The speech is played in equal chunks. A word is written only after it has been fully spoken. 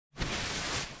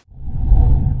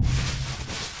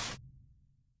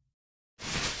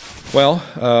Well,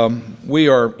 we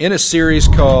are in a series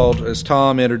called, as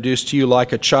Tom introduced to you,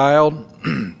 Like a Child.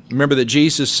 Remember that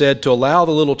Jesus said to allow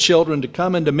the little children to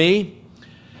come unto me.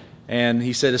 And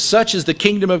he said, as such is the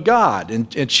kingdom of God.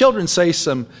 And children say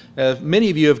many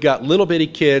of you have got little bitty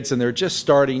kids and they're just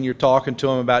starting, you're talking to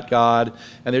them about God,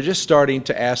 and they're just starting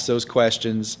to ask those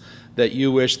questions that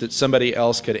you wish that somebody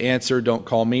else could answer. Don't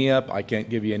call me up. I can't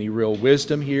give you any real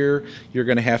wisdom here. You're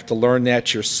going to have to learn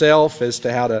that yourself as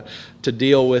to how to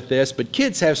deal with this. But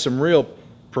kids have some real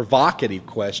provocative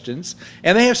questions,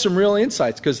 and they have some real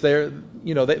insights because they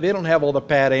don't have all the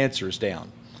pat answers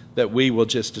down that we will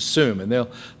just assume, and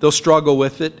they'll struggle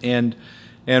with it. And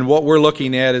what we're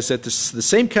looking at is that the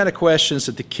same kind of questions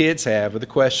that the kids have are the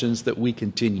questions that we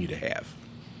continue to have.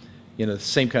 The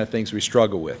same kind of things we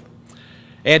struggle with.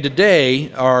 And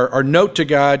today, our note to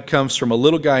God comes from a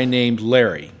little guy named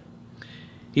Larry.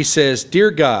 He says,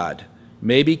 "Dear God,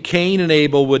 maybe Cain and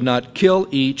Abel would not kill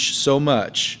each so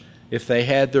much if they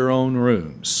had their own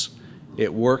rooms.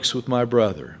 It works with my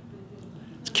brother."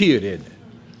 It's cute, isn't it?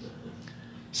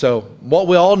 So what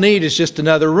we all need is just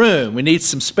another room. We need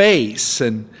some space.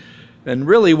 And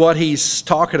really what he's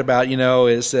talking about,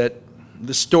 is that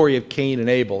the story of Cain and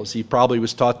Abel, as he probably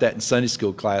was taught that in Sunday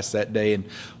school class that day and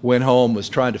went home, was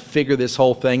trying to figure this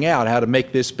whole thing out, how to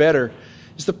make this better,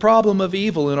 is the problem of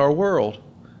evil in our world.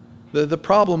 The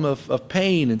problem of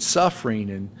pain and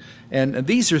suffering. And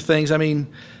these are things,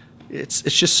 it's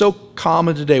just so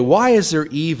common today. Why is there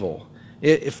evil?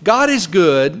 If God is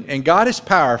good and God is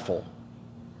powerful,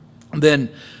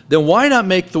 then why not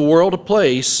make the world a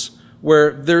place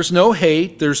where there's no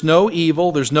hate, there's no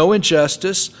evil, there's no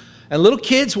injustice? And little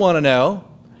kids want to know,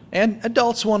 and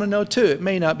adults want to know too. It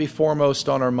may not be foremost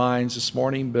on our minds this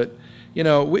morning, but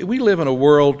we live in a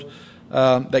world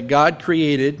that God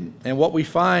created, and what we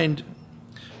find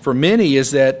for many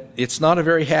is that it's not a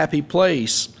very happy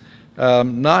place.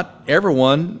 Not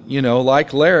everyone,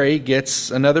 like Larry,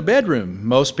 gets another bedroom.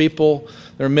 Most people,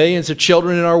 there are millions of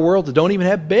children in our world that don't even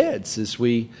have beds, as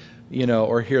we,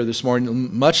 are here this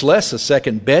morning, much less a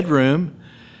second bedroom.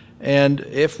 And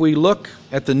if we look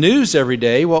at the news every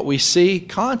day, what we see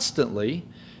constantly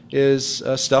is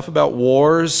stuff about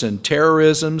wars and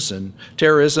terrorism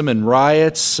and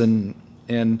riots, and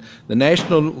the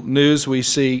national news we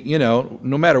see, no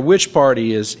matter which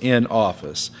party is in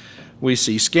office. We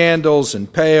see scandals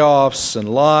and payoffs and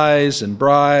lies and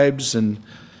bribes, and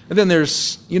then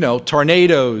there's,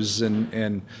 tornadoes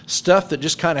and stuff that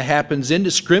just kind of happens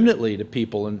indiscriminately to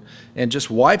people and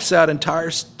just wipes out entire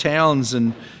towns.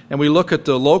 And we look at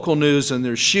the local news, and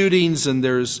there's shootings, and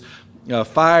there's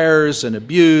fires and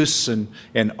abuse and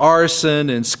arson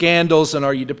and scandals, and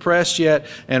are you depressed yet?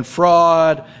 And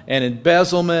fraud and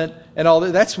embezzlement and all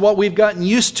that. That's what we've gotten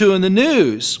used to in the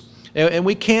news. And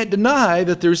we can't deny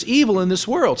that there's evil in this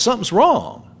world. Something's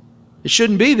wrong. It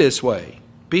shouldn't be this way.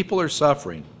 People are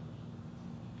suffering.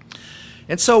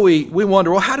 And so we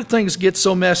wonder, well, how did things get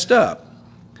so messed up?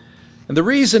 And the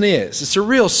reason is, it's a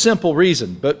real simple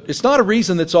reason, but it's not a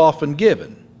reason that's often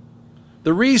given.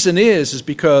 The reason is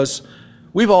because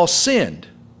we've all sinned.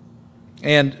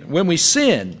 And when we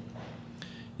sin,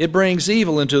 it brings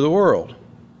evil into the world.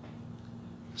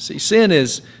 See, sin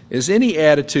is any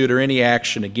attitude or any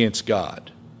action against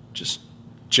God. Just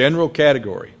general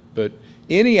category. But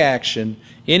any action,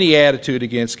 any attitude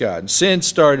against God. And sin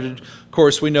started, of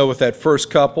course, we know with that first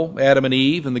couple, Adam and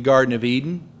Eve, in the Garden of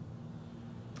Eden.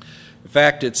 In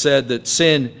fact, it said that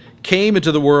sin came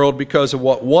into the world because of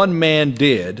what one man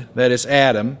did, that is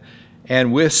Adam,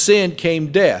 and with sin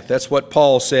came death. That's what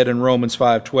Paul said in Romans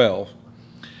 5:12.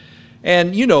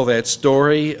 And you know that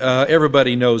story.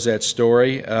 Everybody knows that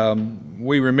story.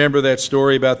 We remember that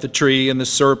story about the tree and the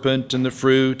serpent and the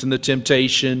fruit and the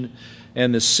temptation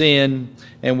and the sin,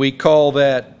 and we call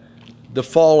that the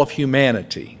fall of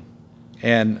humanity.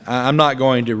 And I'm not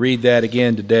going to read that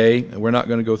again today. We're not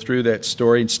going to go through that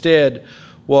story. Instead,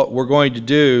 what we're going to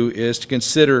do is to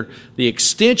consider the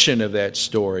extension of that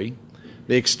story,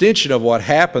 the extension of what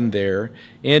happened there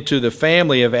into the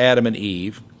family of Adam and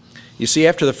Eve. You see,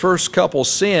 after the first couple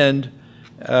sinned,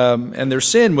 and their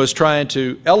sin was trying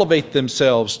to elevate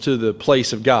themselves to the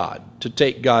place of God, to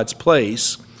take God's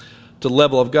place, to the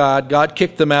level of God, God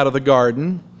kicked them out of the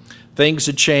garden. Things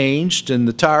had changed, and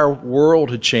the entire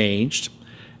world had changed,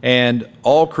 and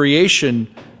all creation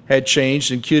had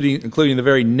changed, including the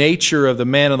very nature of the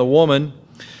man and the woman.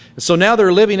 And so now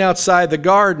they're living outside the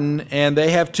garden, and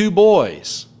they have two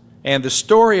boys. And the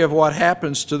story of what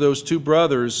happens to those two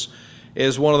brothers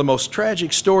is one of the most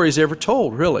tragic stories ever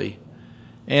told, really.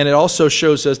 And it also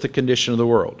shows us the condition of the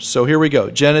world. So here we go,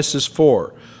 Genesis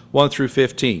 4, 1 through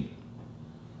 15.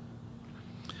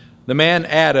 The man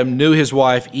Adam knew his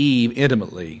wife Eve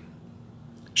intimately.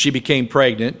 She became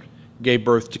pregnant, gave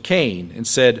birth to Cain, and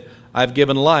said, I've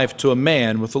given life to a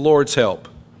man with the Lord's help.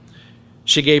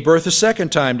 She gave birth a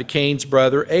second time to Cain's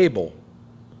brother Abel.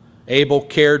 Abel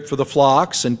cared for the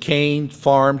flocks, and Cain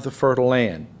farmed the fertile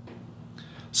land.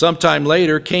 Sometime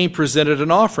later, Cain presented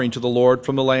an offering to the Lord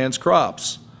from the land's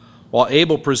crops, while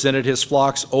Abel presented his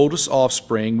flock's oldest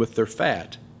offspring with their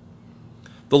fat.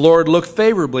 The Lord looked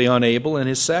favorably on Abel and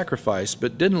his sacrifice,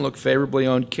 but didn't look favorably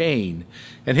on Cain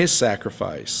and his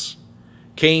sacrifice.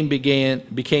 Cain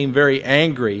became very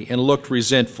angry and looked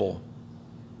resentful.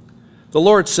 The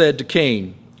Lord said to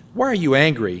Cain, Why are you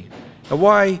angry? And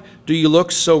why do you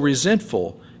look so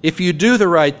resentful? If you do the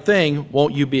right thing,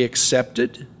 won't you be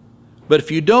accepted? But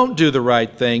if you don't do the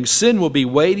right thing, sin will be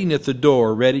waiting at the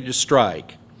door, ready to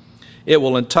strike. It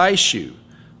will entice you,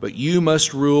 but you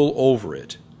must rule over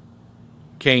it.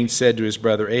 Cain said to his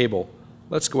brother Abel,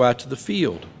 Let's go out to the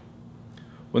field.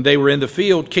 When they were in the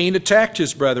field, Cain attacked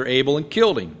his brother Abel and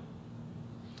killed him.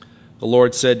 The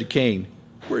Lord said to Cain,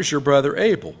 Where's your brother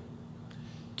Abel?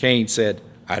 Cain said,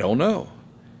 I don't know.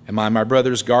 Am I my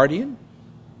brother's guardian?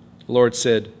 The Lord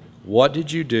said, What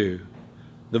did you do?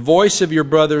 The voice of your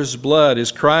brother's blood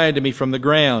is crying to me from the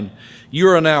ground. You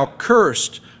are now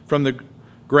cursed from the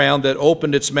ground that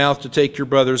opened its mouth to take your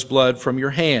brother's blood from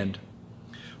your hand.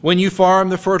 When you farm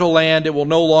the fertile land, it will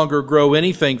no longer grow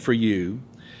anything for you,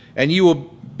 and you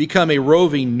will become a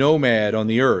roving nomad on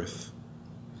the earth.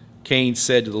 Cain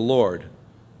said to the Lord,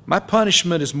 My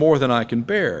punishment is more than I can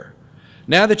bear.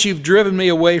 Now that you've driven me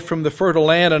away from the fertile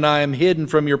land and I am hidden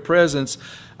from your presence,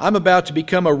 I'm about to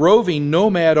become a roving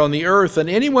nomad on the earth, and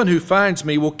anyone who finds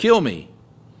me will kill me.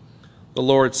 The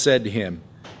Lord said to him,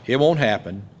 It won't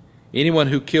happen. Anyone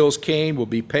who kills Cain will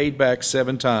be paid back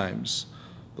 7 times.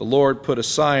 The Lord put a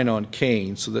sign on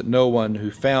Cain so that no one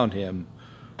who found him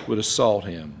would assault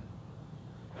him.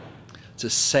 It's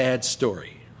a sad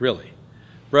story, really.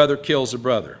 Brother kills a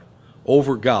brother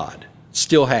over God. It's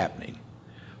still happening.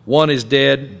 One is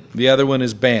dead, the other one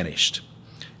is banished.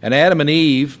 And Adam and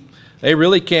Eve, they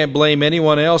really can't blame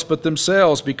anyone else but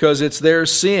themselves because it's their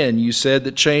sin, you said,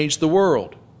 that changed the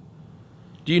world.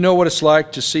 Do you know what it's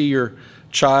like to see your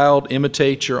child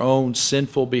imitate your own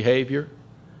sinful behavior?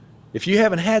 If you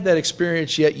haven't had that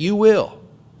experience yet, you will.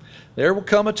 There will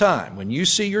come a time when you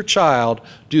see your child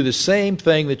do the same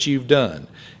thing that you've done.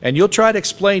 And you'll try to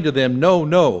explain to them,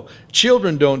 no,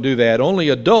 children don't do that, only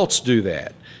adults do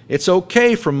that. It's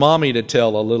okay for mommy to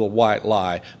tell a little white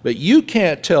lie, but you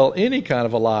can't tell any kind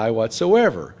of a lie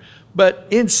whatsoever. But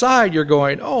inside you're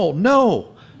going, oh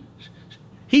no,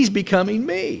 he's becoming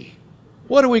me.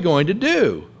 What are we going to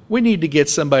do? We need to get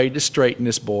somebody to straighten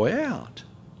this boy out.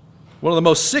 One of the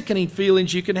most sickening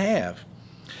feelings you can have.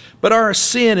 But our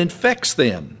sin infects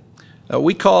them.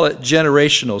 We call it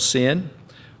generational sin,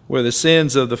 where the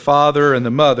sins of the father and the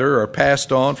mother are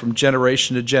passed on from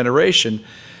generation to generation.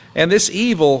 And this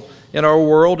evil in our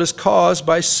world is caused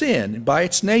by sin, by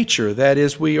its nature. That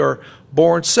is, we are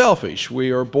born selfish. We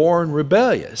are born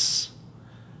rebellious.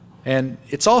 And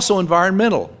it's also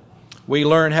environmental. We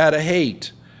learn how to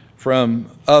hate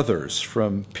from others,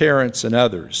 from parents and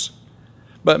others.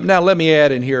 But now let me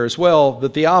add in here as well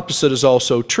that the opposite is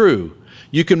also true.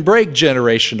 You can break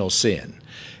generational sin,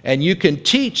 and you can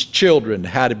teach children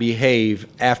how to behave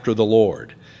after the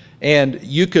Lord. And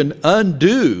you can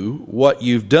undo what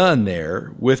you've done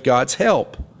there with God's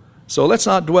help. So let's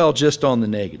not dwell just on the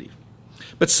negative.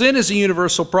 But sin is a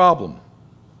universal problem.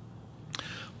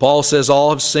 Paul says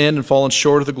all have sinned and fallen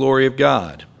short of the glory of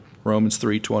God. Romans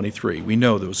 3:23. We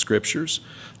know those scriptures.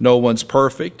 No one's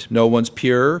perfect. No one's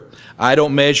pure. I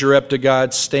don't measure up to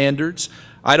God's standards.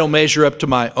 I don't measure up to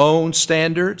my own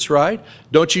standards, right?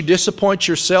 Don't you disappoint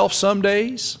yourself some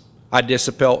days? I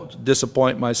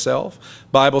disappoint myself.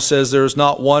 Bible says there is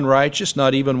not one righteous,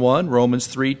 not even one. Romans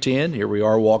 3:10. Here we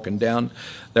are walking down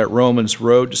that Romans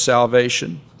road to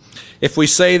salvation. If we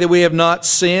say that we have not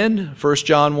sinned, 1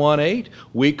 John 1:8,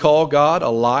 we call God a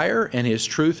liar and His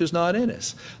truth is not in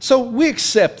us. So we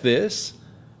accept this,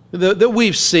 that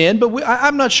we've sinned, but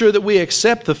I'm not sure that we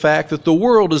accept the fact that the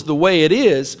world is the way it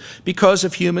is because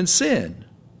of human sin.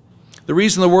 The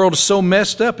reason the world is so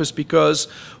messed up is because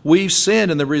we've sinned,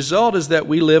 and the result is that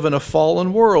we live in a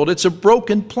fallen world. It's a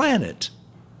broken planet.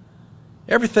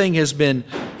 Everything has been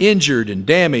injured and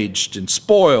damaged and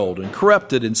spoiled and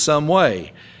corrupted in some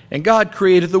way. And God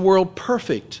created the world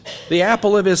perfect, the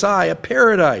apple of His eye, a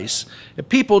paradise. And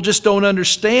people just don't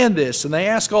understand this, and they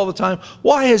ask all the time,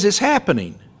 why is this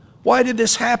happening? Why did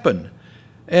this happen?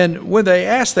 And when they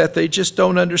ask that, they just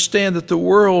don't understand that the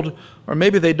world, or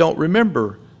maybe they don't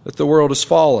remember, that the world is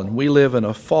fallen. We live in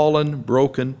a fallen,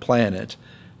 broken planet,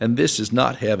 and this is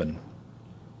not heaven.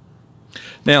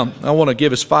 Now, I want to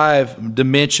give us 5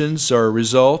 dimensions or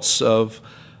results of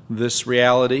this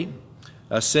reality.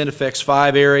 Sin affects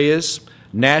 5 areas: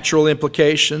 natural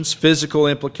implications, physical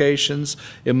implications,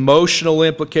 emotional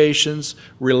implications,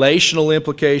 relational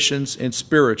implications, and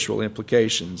spiritual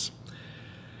implications.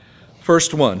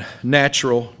 First one,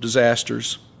 natural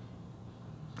disasters.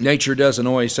 Nature doesn't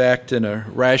always act in a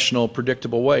rational,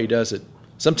 predictable way, does it?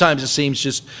 Sometimes it seems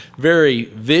just very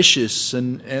vicious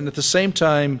and at the same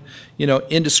time,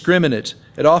 indiscriminate.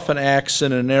 It often acts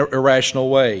in an irrational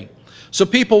way. So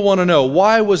people want to know,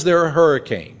 why was there a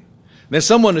hurricane? And then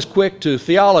someone is quick to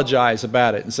theologize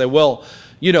about it and say, well,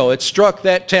 it struck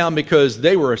that town because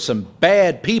there were some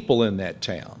bad people in that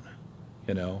town,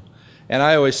 And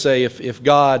I always say, if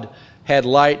God had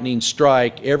lightning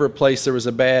strike every place there was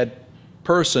a bad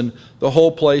person, the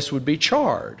whole place would be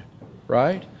charred,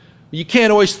 right? You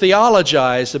can't always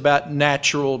theologize about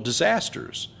natural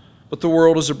disasters, but the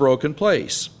world is a broken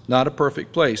place, not a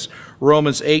perfect place.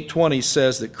 Romans 8:20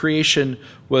 says that creation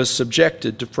was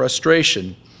subjected to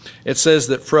frustration. It says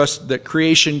that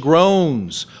creation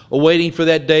groans, awaiting for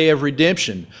that day of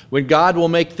redemption, when God will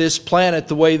make this planet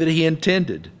the way that He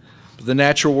intended. But the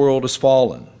natural world has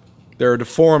fallen. There are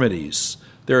deformities.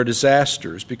 There are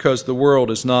disasters because the world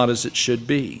is not as it should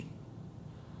be.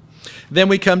 Then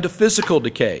we come to physical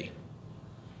decay.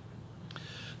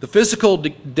 The physical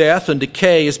death and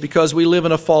decay is because we live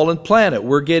in a fallen planet.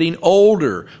 We're getting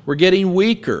older. We're getting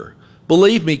weaker.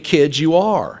 Believe me, kids, you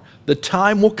are. The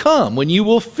time will come when you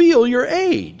will feel your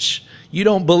age. You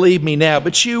don't believe me now,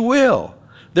 but you will.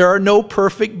 There are no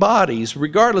perfect bodies,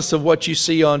 regardless of what you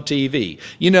see on TV.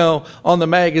 On the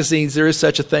magazines, there is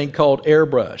such a thing called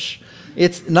airbrush.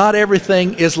 It's not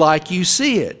everything is like you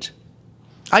see it.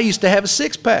 I used to have a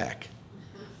 6-pack.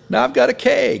 Now I've got a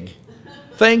keg.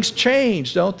 Things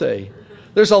change, don't they?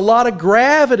 There's a lot of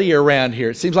gravity around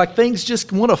here. It seems like things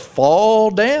just want to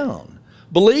fall down.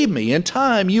 Believe me, in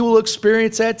time you will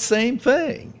experience that same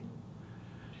thing.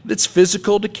 It's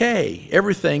physical decay.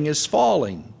 Everything is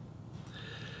falling.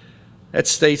 That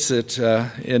states that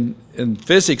in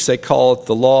physics they call it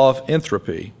the law of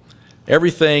entropy.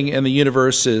 Everything in the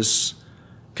universe is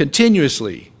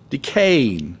continuously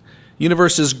decaying. The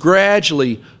universe is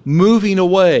gradually moving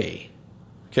away.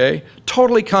 Okay?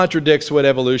 Totally contradicts what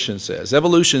evolution says.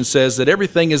 Evolution says that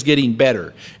everything is getting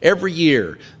better every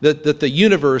year, that the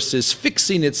universe is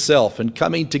fixing itself and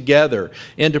coming together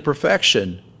into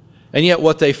perfection. And yet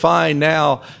what they find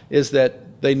now is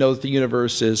that they know that the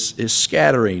universe is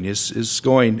scattering, is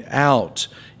going out,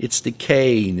 it's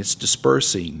decaying, it's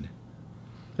dispersing.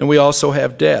 And we also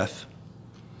have death.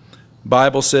 The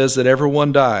Bible says that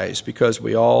everyone dies because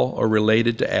we all are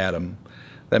related to Adam.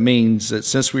 That means that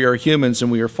since we are humans and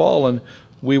we are fallen,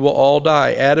 we will all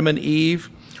die. Adam and Eve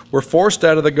were forced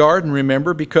out of the garden,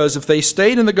 remember, because if they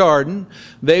stayed in the garden,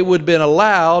 they would have been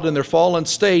allowed in their fallen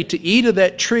state to eat of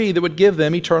that tree that would give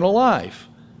them eternal life.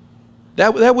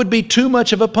 That would be too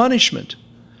much of a punishment,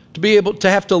 to be able to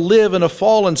have to live in a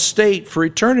fallen state for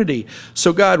eternity.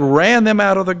 So God ran them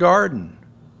out of the garden.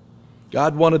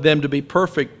 God wanted them to be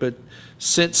perfect, but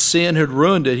since sin had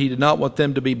ruined it, He did not want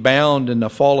them to be bound in a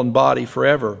fallen body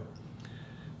forever.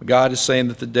 God is saying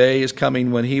that the day is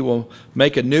coming when He will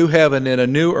make a new heaven and a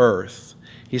new earth.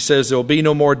 He says there will be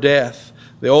no more death.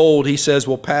 The old, He says,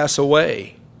 will pass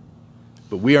away.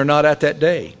 But we are not at that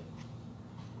day.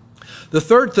 The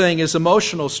third thing is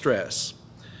emotional stress.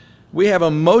 We have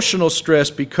emotional stress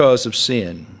because of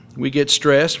sin. We get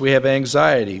stressed, we have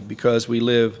anxiety because we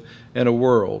live in a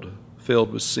world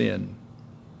filled with sin.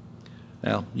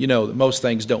 Now, you know that most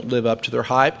things don't live up to their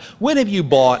hype. When have you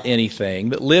bought anything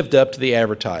that lived up to the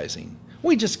advertising?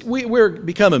 We're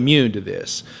become immune to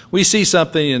this. We see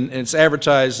something and it's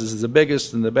advertised as the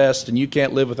biggest and the best and you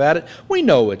can't live without it. We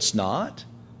know it's not.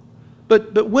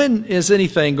 But when is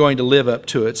anything going to live up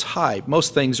to its hype?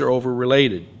 Most things are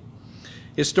overrelated.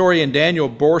 Historian Daniel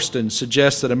Borston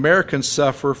suggests that Americans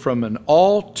suffer from an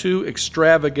all too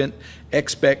extravagant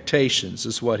expectations,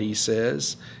 is what he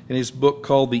says in his book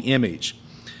called The Image.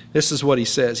 This is what he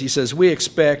says. He says, we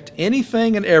expect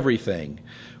anything and everything.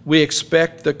 We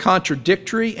expect the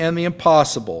contradictory and the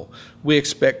impossible. We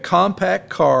expect compact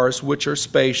cars which are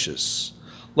spacious,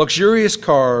 luxurious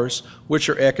cars which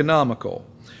are economical.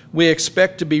 We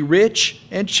expect to be rich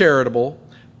and charitable,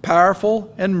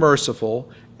 powerful and merciful,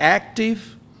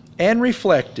 active and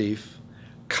reflective,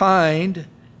 kind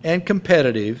and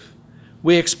competitive.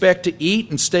 We expect to eat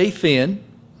and stay thin,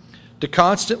 to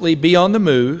constantly be on the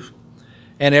move,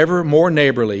 and ever more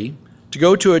neighborly, to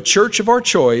go to a church of our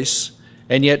choice,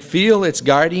 and yet feel its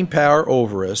guiding power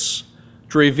over us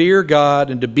to revere God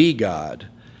and to be God.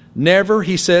 Never,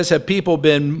 he says, have people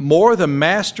been more the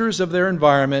masters of their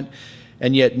environment,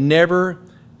 and yet never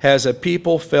has a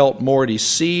people felt more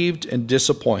deceived and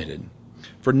disappointed.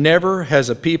 For never has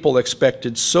a people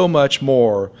expected so much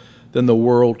more than the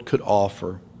world could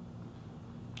offer.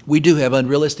 We do have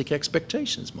unrealistic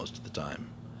expectations most of the time.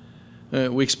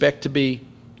 We expect to be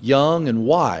young and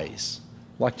wise,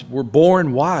 like we're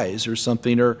born wise or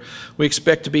something, or we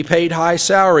expect to be paid high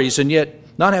salaries and yet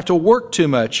not have to work too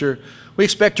much, or we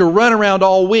expect to run around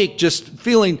all week just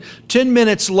feeling 10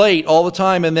 minutes late all the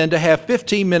time and then to have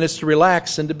 15 minutes to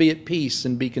relax and to be at peace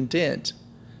and be content.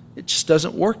 It just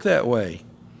doesn't work that way.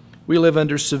 We live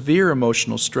under severe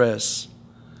emotional stress.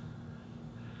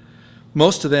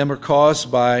 Most of them are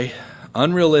caused by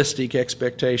unrealistic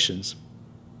expectations.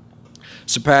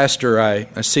 As a pastor, I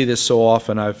see this so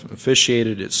often. I've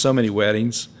officiated at so many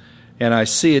weddings, and I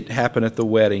see it happen at the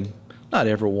wedding. Not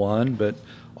every one, but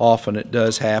often it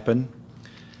does happen.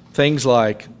 Things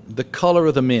like the color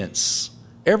of the mints.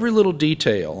 Every little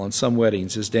detail on some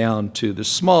weddings is down to the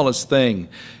smallest thing.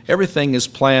 Everything is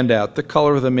planned out. The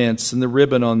color of the mints and the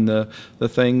ribbon on the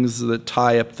things that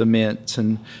tie up the mint,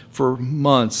 and for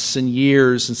months and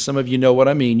years, and some of you know what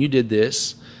I mean. You did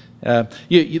this.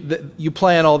 You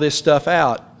plan all this stuff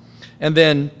out, and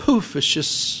then poof, it's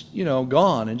just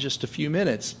gone in just a few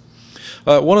minutes.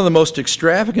 One of the most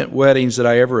extravagant weddings that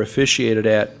I ever officiated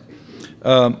at,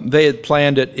 they had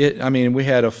planned it. We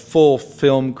had a full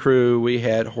film crew. We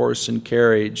had horse and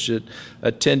carriage.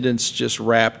 Attendants just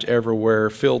wrapped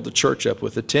everywhere, filled the church up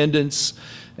with attendants,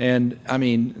 and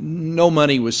no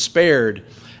money was spared.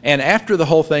 And after the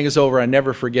whole thing is over, I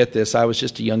never forget this. I was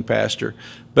just a young pastor.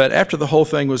 But after the whole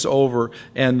thing was over,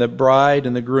 and the bride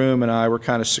and the groom and I were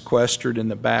kind of sequestered in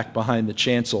the back behind the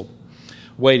chancel,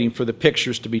 waiting for the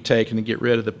pictures to be taken and get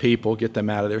rid of the people, get them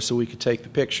out of there so we could take the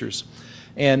pictures.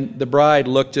 And the bride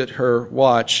looked at her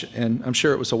watch, and I'm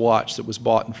sure it was a watch that was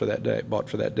bought for that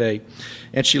day.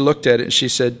 And she looked at it and she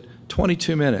said,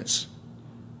 22 minutes.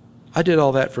 I did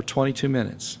all that for 22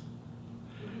 minutes.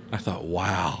 I thought,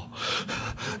 wow.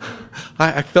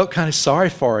 I felt kind of sorry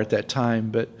for her at that time,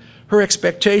 but her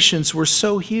expectations were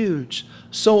so huge,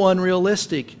 so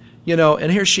unrealistic,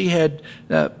 and here she had,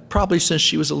 probably since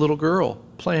she was a little girl,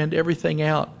 planned everything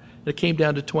out. And it came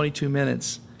down to 22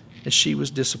 minutes, and she was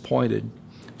disappointed.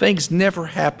 Things never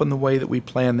happen the way that we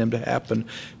plan them to happen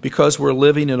because we're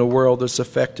living in a world that's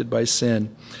affected by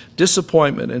sin.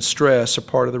 Disappointment and stress are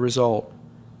part of the result.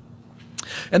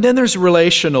 And then there's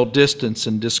relational distance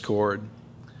and discord.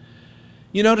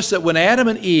 You notice that when Adam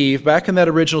and Eve, back in that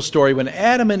original story, when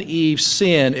Adam and Eve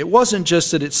sinned, it wasn't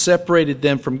just that it separated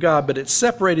them from God, but it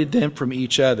separated them from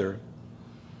each other.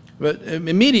 But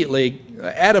immediately,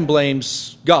 Adam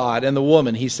blames God and the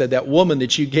woman. He said, that woman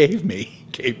that you gave me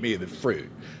the fruit.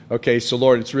 Okay, so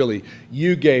Lord, it's really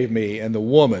you gave me and the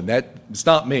woman. It's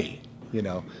not me,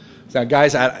 Now,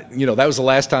 guys, that was the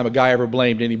last time a guy ever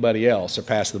blamed anybody else or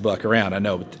passed the buck around. I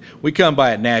know, but we come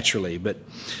by it naturally. But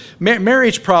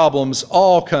marriage problems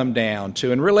all come down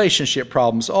to, and relationship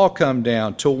problems all come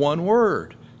down to one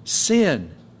word: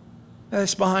 sin.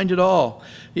 That's behind it all.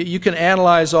 You can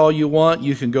analyze all you want.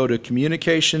 You can go to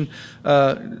communication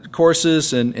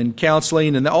courses and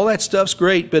counseling, and all that stuff's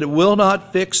great, but it will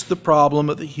not fix the problem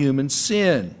of the human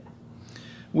sin.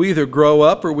 We either grow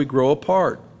up or we grow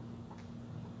apart.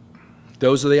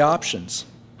 Those are the options.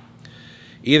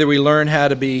 Either we learn how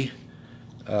to be,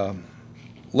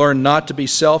 learn not to be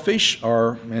selfish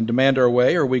and demand our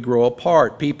way, or we grow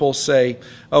apart. People say,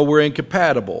 "Oh, we're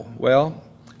incompatible." Well,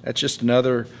 that's just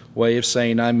another way of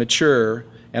saying I'm mature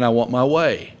and I want my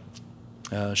way.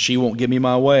 She won't give me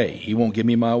my way. He won't give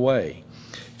me my way.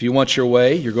 If you want your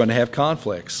way, you're going to have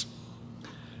conflicts.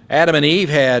 Adam and Eve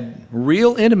had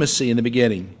real intimacy in the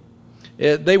beginning.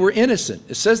 They were innocent.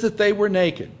 It says that they were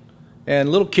naked. And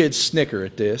little kids snicker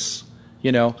at this.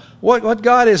 What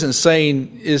God isn't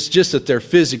saying is just that they're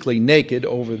physically naked,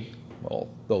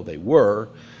 though they were,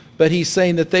 but He's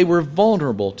saying that they were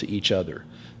vulnerable to each other.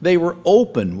 They were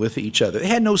open with each other. They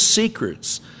had no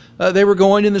secrets. They were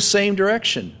going in the same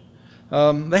direction.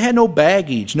 They had no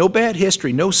baggage, no bad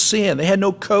history, no sin. They had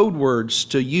no code words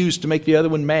to use to make the other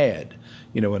one mad.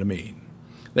 You know what I mean?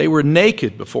 They were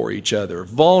naked before each other,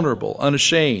 vulnerable,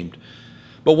 unashamed.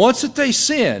 But once that they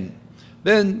sin,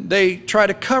 then they try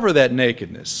to cover that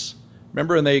nakedness.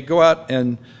 Remember, and they go out,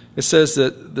 and it says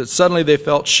that suddenly they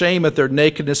felt shame at their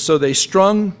nakedness, so they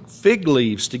strung fig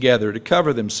leaves together to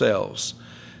cover themselves.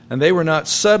 And they were not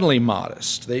suddenly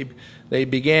modest. They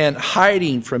began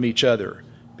hiding from each other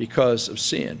because of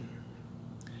sin.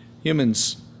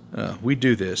 Humans, we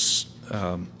do this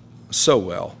so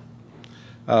well.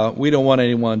 We don't want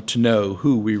anyone to know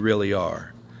who we really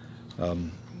are.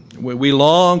 We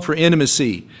long for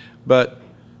intimacy,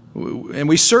 and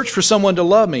we search for someone to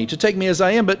love me, to take me as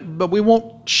I am, but we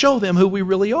won't show them who we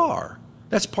really are.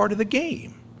 That's part of the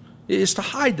game, is to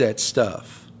hide that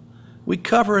stuff. We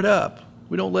cover it up.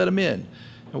 We don't let them in.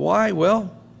 And why?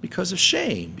 Well, because of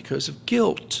shame, because of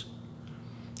guilt.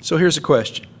 So here's a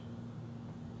question.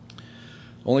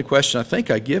 Only question I think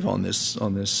I give on this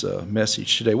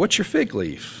message today. What's your fig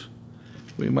leaf?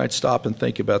 We might stop and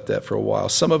think about that for a while.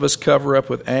 Some of us cover up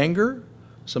with anger.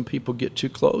 Some people get too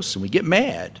close and we get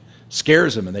mad. It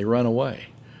scares them and they run away.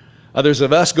 Others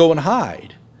of us go and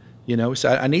hide. We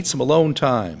say, I need some alone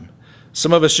time.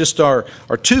 Some of us just are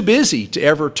too busy to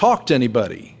ever talk to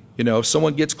anybody. If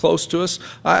someone gets close to us,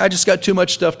 I just got too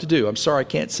much stuff to do. I'm sorry, I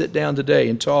can't sit down today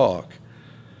and talk.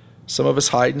 Some of us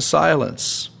hide in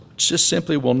silence. Just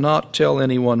simply will not tell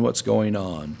anyone what's going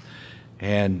on.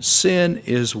 And sin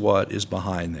is what is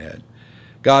behind that.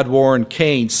 God warned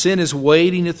Cain, sin is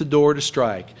waiting at the door to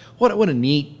strike. What a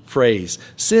neat phrase.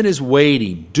 Sin is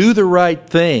waiting. Do the right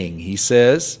thing, he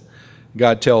says.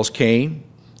 God tells Cain.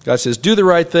 God says, do the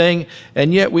right thing,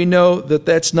 and yet we know that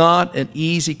that's not an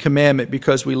easy commandment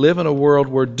because we live in a world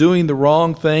where doing the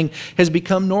wrong thing has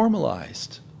become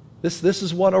normalized. This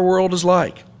is what our world is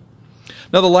like.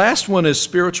 Now, the last one is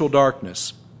spiritual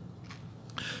darkness.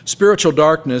 Spiritual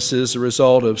darkness is a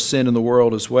result of sin in the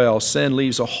world as well. Sin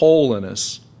leaves a hole in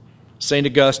us. St.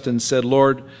 Augustine said,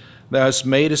 Lord, thou hast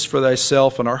made us for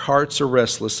thyself, and our hearts are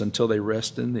restless until they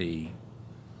rest in thee.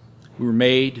 We were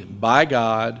made by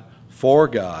God, for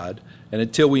God, and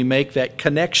until we make that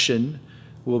connection,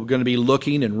 we're going to be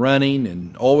looking and running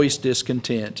and always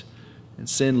discontent. And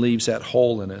sin leaves that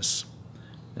hole in us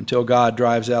until God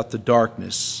drives out the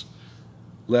darkness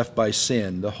left by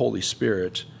sin, the Holy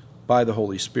Spirit, by the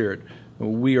Holy Spirit.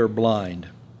 We are blind.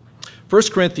 1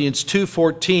 Corinthians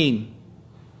 2:14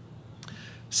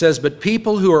 says, but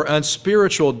people who are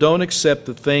unspiritual don't accept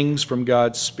the things from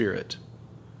God's Spirit.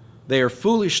 They are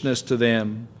foolishness to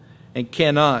them and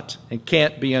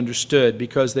can't be understood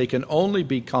because they can only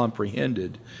be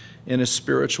comprehended in a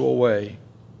spiritual way.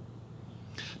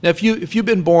 Now, if you've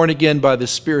been born again by the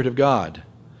Spirit of God,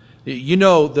 you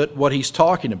know that what he's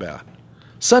talking about.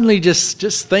 Suddenly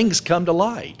just things come to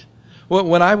light.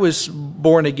 When I was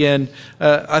born again,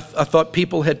 I thought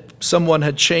someone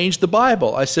had changed the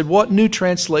Bible. I said, what new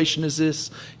translation is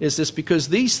this? Because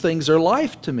these things are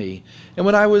life to me. And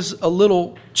when I was a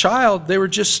little child, they were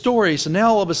just stories. And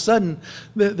now all of a sudden,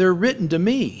 they're written to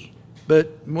me.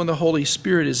 But when the Holy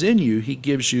Spirit is in you, he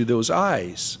gives you those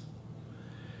eyes.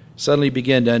 Suddenly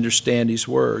begin to understand his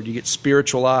word. You get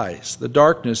spiritual eyes. The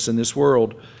darkness in this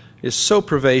world is so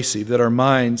pervasive that our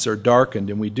minds are darkened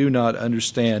and we do not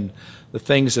understand the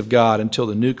things of God until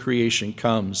the new creation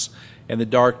comes and the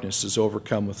darkness is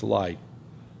overcome with light.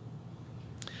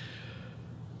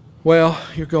 Well,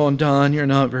 you're going, Don, you're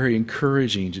not very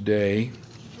encouraging today.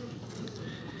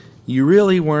 You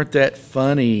really weren't that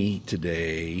funny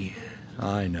today.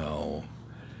 I know.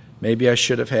 Maybe I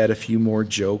should have had a few more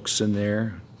jokes in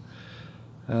there.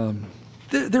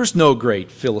 There's no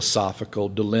great philosophical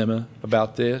dilemma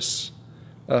about this.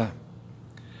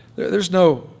 There's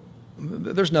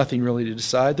nothing really to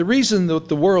decide. The reason that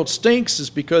the world stinks is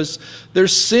because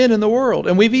there's sin in the world,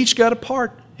 and we've each got a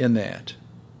part in that.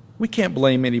 We can't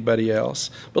blame anybody else.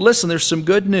 But listen, there's some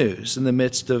good news in the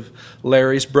midst of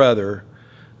Larry's brother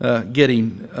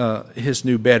getting his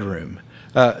new bedroom.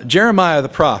 Jeremiah the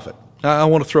prophet. I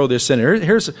want to throw this in here.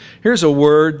 Here's a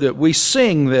word that we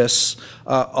sing this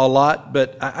a lot,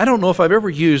 but I don't know if I've ever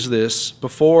used this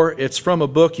before. It's from a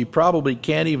book you probably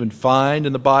can't even find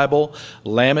in the Bible,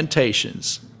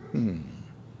 Lamentations.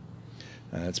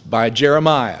 It's by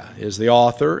Jeremiah, is the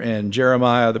author, and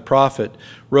Jeremiah the prophet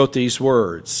wrote these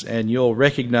words, and you'll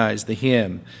recognize the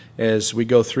hymn as we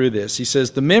go through this. He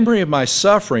says, the memory of my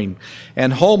suffering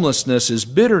and homelessness is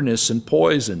bitterness and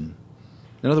poison.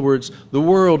 In other words, the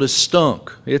world has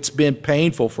stunk. It's been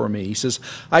painful for me. He says,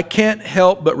 I can't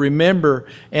help but remember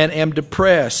and am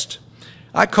depressed.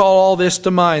 I call all this to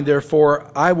mind,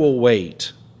 therefore I will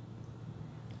wait.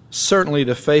 Certainly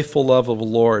the faithful love of the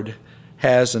Lord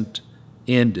hasn't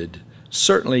ended.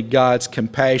 Certainly God's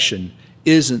compassion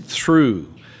isn't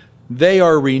through. They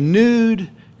are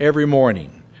renewed every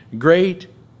morning. Great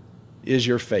is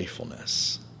your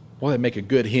faithfulness. Boy, that'd make a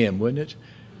good hymn, wouldn't it?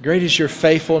 Great is your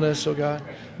faithfulness, O God,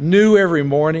 new every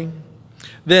morning.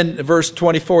 Then verse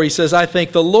 24, he says, I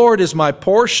think the Lord is my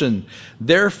portion,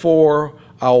 therefore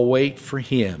I'll wait for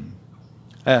him.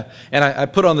 And I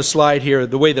put on the slide here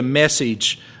the way the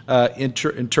Message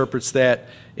interprets that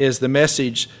is the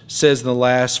Message says in the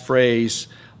last phrase,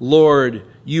 Lord,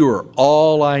 you are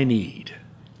all I need.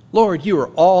 Lord, you are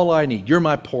all I need. You're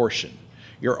my portion.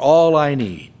 You're all I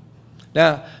need.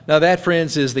 Now that,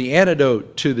 friends, is the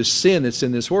antidote to the sin that's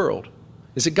in this world,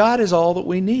 is that God is all that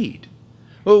we need.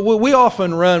 We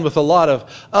often run with a lot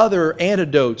of other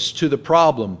antidotes to the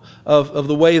problem of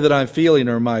the way that I'm feeling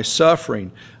or my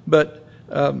suffering, but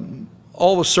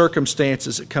all the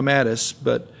circumstances that come at us.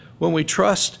 But when we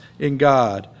trust in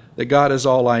God, that God is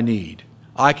all I need,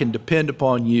 I can depend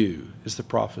upon you, as the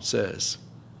prophet says,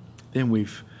 then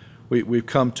we've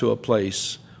come to a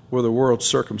place where the world's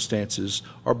circumstances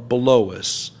are below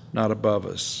us, not above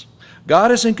us.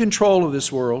 God is in control of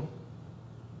this world.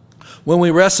 When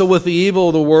we wrestle with the evil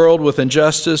of the world, with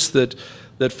injustice that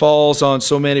falls on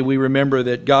so many, we remember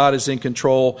that God is in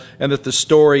control and that the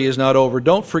story is not over.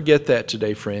 Don't forget that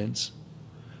today, friends.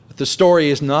 That the story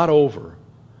is not over.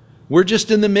 We're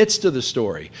just in the midst of the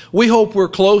story. We hope we're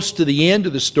close to the end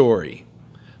of the story.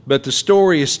 But the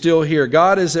story is still here.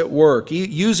 God is at work,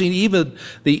 using even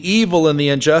the evil and the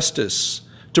injustice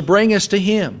to bring us to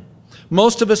Him.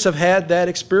 Most of us have had that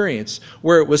experience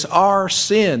where it was our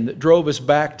sin that drove us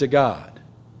back to God.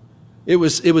 It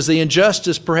was the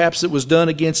injustice perhaps that was done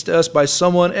against us by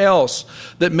someone else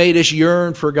that made us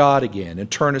yearn for God again and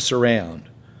turn us around.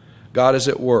 God is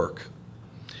at work,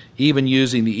 even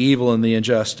using the evil and the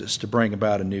injustice to bring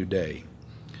about a new day.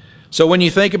 So when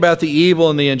you think about the evil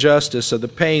and the injustice of the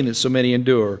pain that so many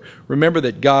endure, remember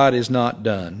that God is not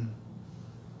done.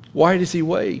 Why does He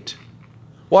wait?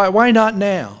 Why not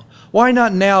now? Why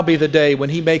not now be the day when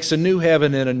He makes a new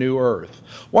heaven and a new earth?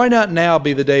 Why not now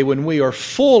be the day when we are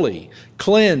fully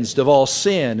cleansed of all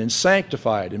sin and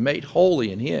sanctified and made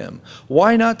holy in Him?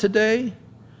 Why not today?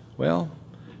 Well,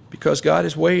 because God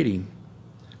is waiting.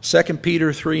 2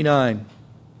 Peter 3:9.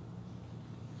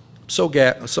 So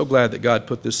glad that God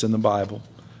put this in the Bible.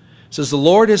 It says, the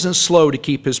Lord isn't slow to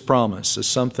keep His promise, as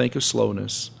some think of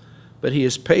slowness, but He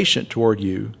is patient toward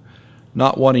you,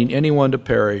 not wanting anyone to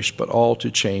perish, but all to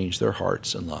change their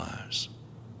hearts and lives.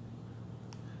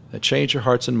 That change your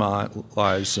hearts and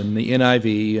lives in the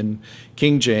NIV and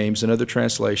King James and other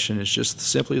translation is just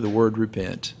simply the word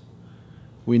repent.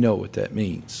 We know what that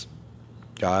means.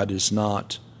 God is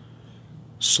not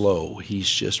slow. He's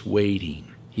just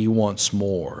waiting. He wants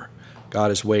more.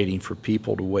 God is waiting for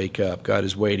people to wake up. God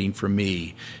is waiting for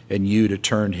me and you to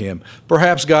turn to Him.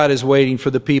 Perhaps God is waiting for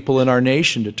the people in our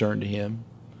nation to turn to Him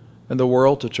and the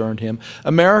world to turn to Him.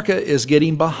 America is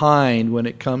getting behind when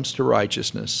it comes to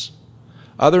righteousness.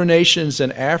 Other nations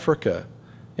in Africa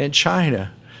and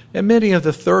China and many of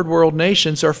the third world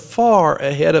nations are far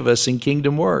ahead of us in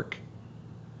kingdom work.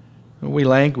 And we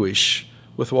languish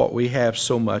with what we have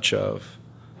so much of,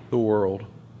 the world.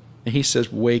 And He says,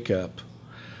 wake up.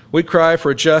 We cry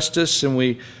for justice and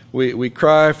we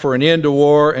cry for an end to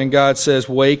war, and God says,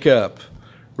 wake up,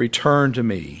 return to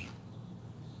me.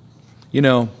 You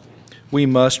know, we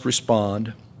must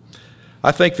respond.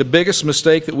 I think the biggest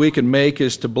mistake that we can make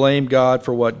is to blame God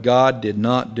for what God did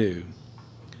not do.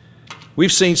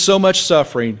 We've seen so much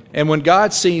suffering, and when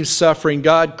God sees suffering,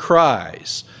 God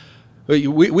cries.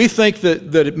 We think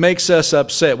that it makes us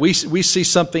upset. We see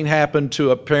something happen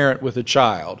to a parent with a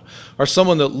child, or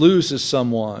someone that loses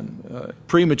someone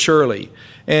prematurely,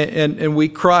 and we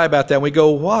cry about that. And we go,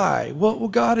 why? Well,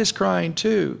 God is crying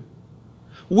too.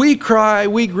 We cry,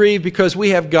 we grieve because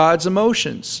we have God's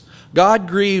emotions. God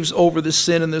grieves over the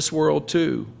sin in this world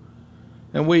too.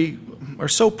 And we are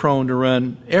so prone to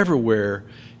run everywhere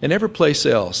and every place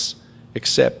else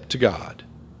except to God.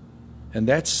 And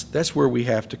that's where we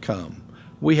have to come.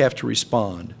 We have to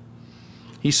respond.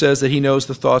 He says that He knows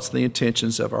the thoughts and the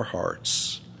intentions of our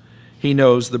hearts. He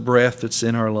knows the breath that's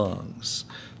in our lungs.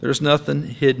 There's nothing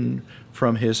hidden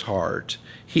from His heart.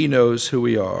 He knows who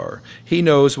we are. He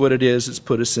knows what it is that's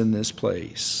put us in this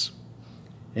place.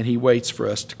 And He waits for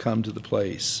us to come to the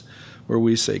place where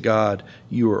we say, God,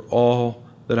 you are all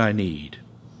that I need.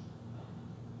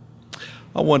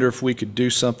 I wonder if we could do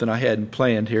something I hadn't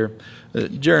planned here.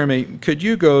 Jeremy, could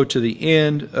you go to the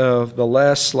end of the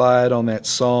last slide on that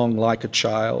song, Like a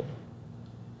Child?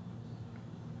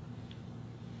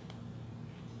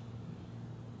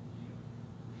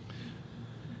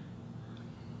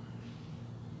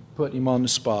 Putting him on the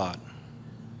spot.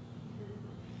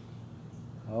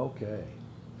 Okay.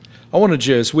 I wanted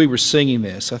to as we were singing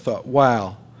this, I thought,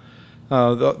 wow,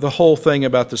 the whole thing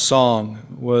about the song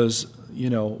was,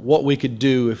 what we could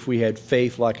do if we had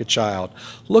faith like a child.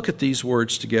 Look at these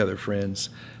words together, friends.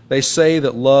 They say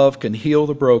that love can heal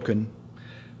the broken.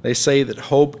 They say that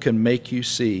hope can make you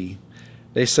see.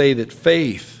 They say that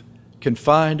faith can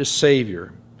find a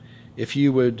Savior if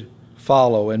you would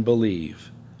follow and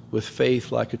believe with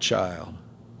faith like a child.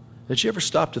 Did you ever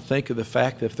stop to think of the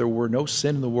fact that if there were no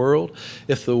sin in the world,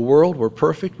 if the world were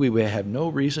perfect, we would have no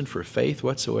reason for faith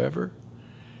whatsoever?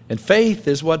 And faith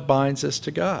is what binds us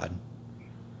to God.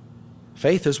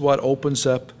 Faith is what opens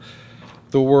up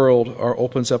the world or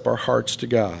opens up our hearts to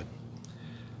God.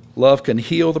 Love can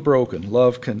heal the broken.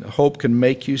 Hope can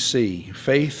make you see.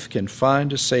 Faith can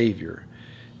find a Savior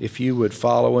if you would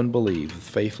follow and believe with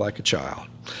faith like a child.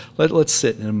 Let's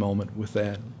sit in a moment with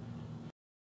that.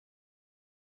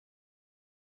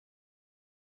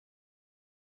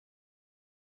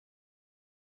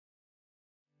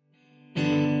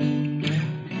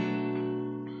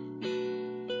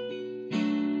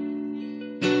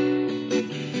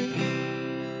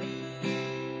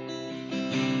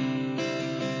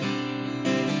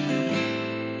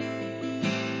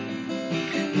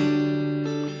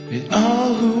 And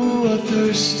all who are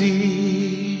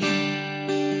thirsty,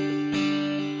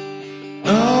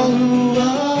 all who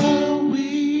are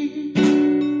weak,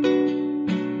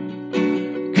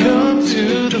 come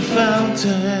to the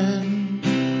fountain,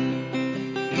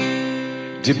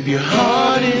 dip your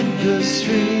heart in the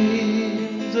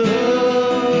streams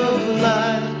of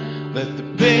life, let the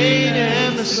pain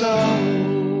and the sorrow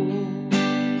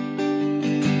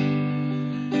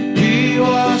be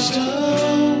washed away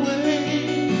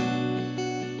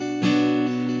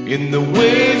in the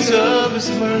waves of His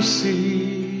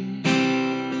mercy,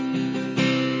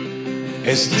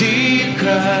 as deep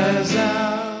cries out.